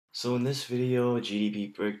So in this video,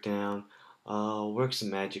 GDP breakdown works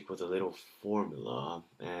magic with a little formula,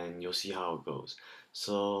 and you'll see how it goes.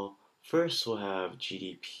 So first we'll have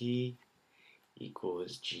GDP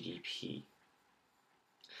equals GDP,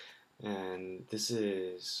 and this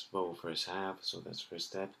is what we'll first have. So that's first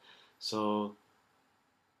step. So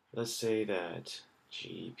let's say that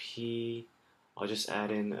GDP, I'll just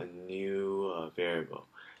add in a new variable,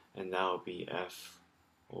 and that will be F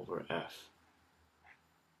over F,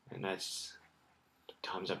 and that's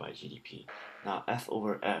times that by GDP. Now F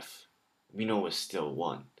over F, we know is still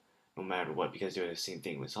 1, no matter what, because they're the same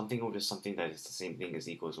thing. When something over something that is the same thing is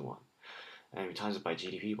equals 1. And we times it by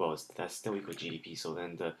GDP, well, that's still equal to GDP, so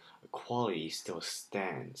then the equality still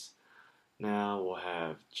stands. Now we'll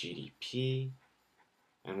have GDP,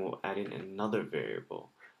 and we'll add in another variable,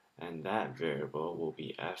 and that variable will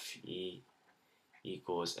be FE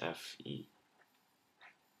equals FE.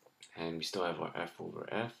 And we still have our F over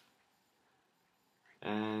F,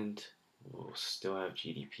 and we'll still have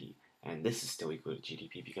GDP, and this is still equal to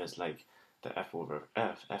GDP because like the F over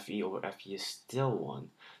F, FE over FE is still 1,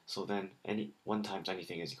 so then any 1 times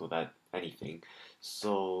anything is equal to that anything,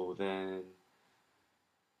 so then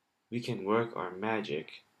we can work our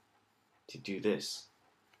magic to do this.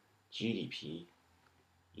 GDP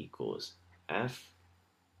equals F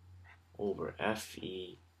over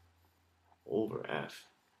FE over F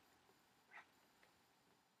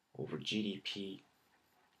over GDP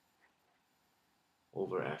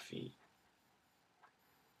over FE.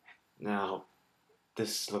 Now,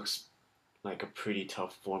 this looks like a pretty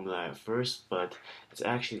tough formula at first, but it's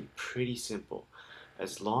actually pretty simple.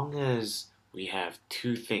 As long as we have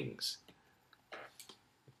two things,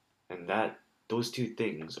 and those two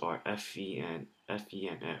things are FE and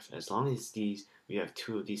F. As long as we have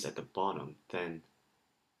two of these at the bottom, then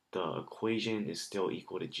the equation is still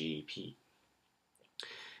equal to GDP.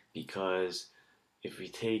 Because if we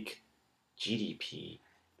take GDP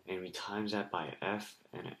and we times that by F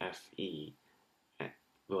and FE,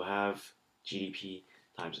 we'll have GDP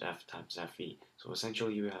times FE. So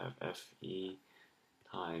essentially you have FE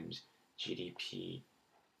times GDP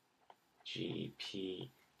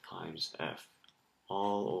times F,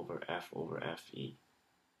 all over F over FE,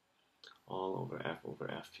 all over F over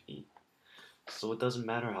FE. So it doesn't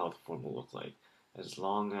matter how the formula look like, as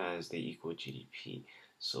long as they equal GDP.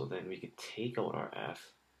 So then we could take out our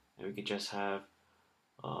F, and we could just have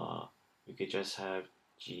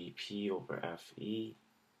GDP over FE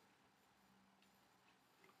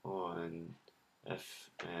on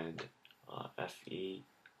F and FE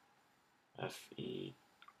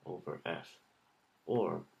over F,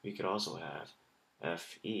 or we could also have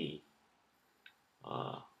FE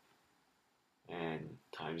and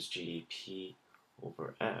times GDP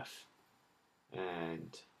over F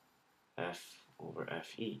and F over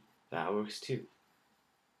FE. That works too.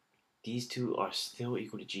 These two are still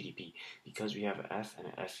equal to GDP because we have an F and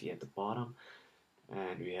an FE at the bottom,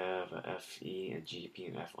 and we have a FE and GDP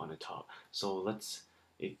and F on the top. So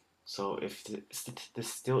if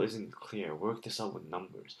this still isn't clear, work this out with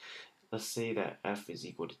numbers. Let's say that F is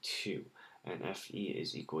equal to 2, and FE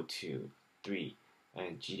is equal to 3,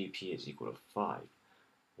 and GDP is equal to 5.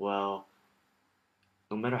 Well,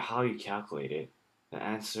 no matter how you calculate it, the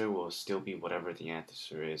answer will still be whatever the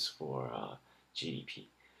answer is for GDP.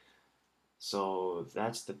 So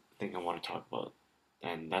that's the thing I want to talk about,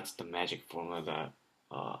 and that's the magic formula that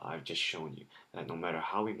I've just shown you. That no matter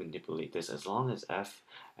how we manipulate this, as long as F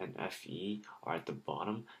and FE are at the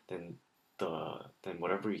bottom, then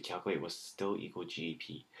whatever we calculate will still equal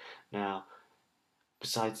GDP. Now,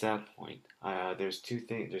 besides that point, there's two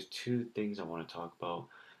things I want to talk about,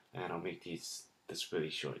 and I'll make this really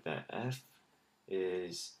short. That F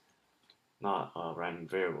is not a random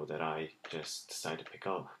variable that I just decided to pick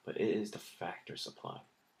out, but it is the factor supply.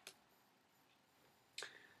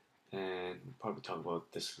 And we'll probably talk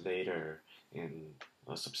about this later in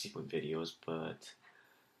subsequent videos, but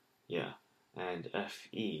yeah. And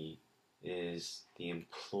FE is the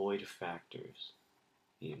employed factors.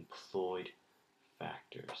 The employed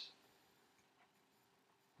factors.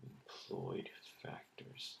 Employed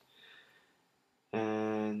factors.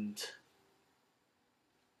 And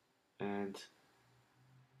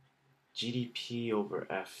GDP over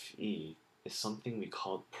FE is something we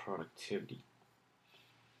call productivity.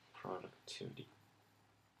 Productivity.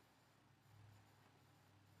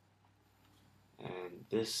 And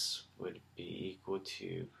this would be equal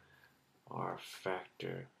to our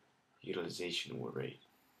factor utilization rate.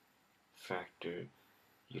 Factor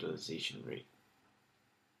utilization rate.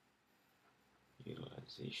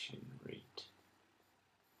 Utilization rate.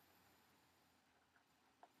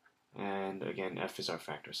 and again, F is our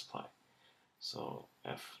factor supply. So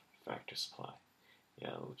F factor supply.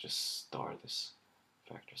 Yeah, we'll just star this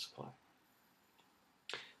factor supply.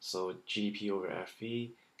 So GDP over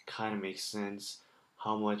FE kind of makes sense.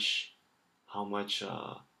 How much, how much,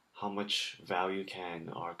 uh, how much value can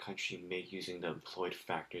our country make using the employed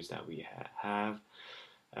factors that we have?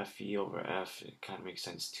 FE over F, it kind of makes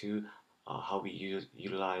sense too. How we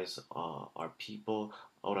utilize our people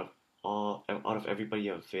out of out of everybody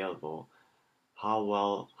available.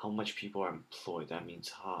 How much people are employed. That means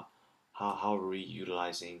how are we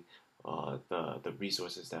utilizing the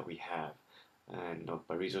resources that we have. And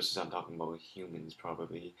by resources, I'm talking about humans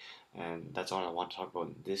probably. And that's all I want to talk about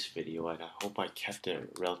in this video. And I hope I kept it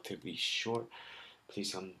relatively short.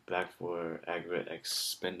 Please come back for aggregate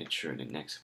expenditure in the next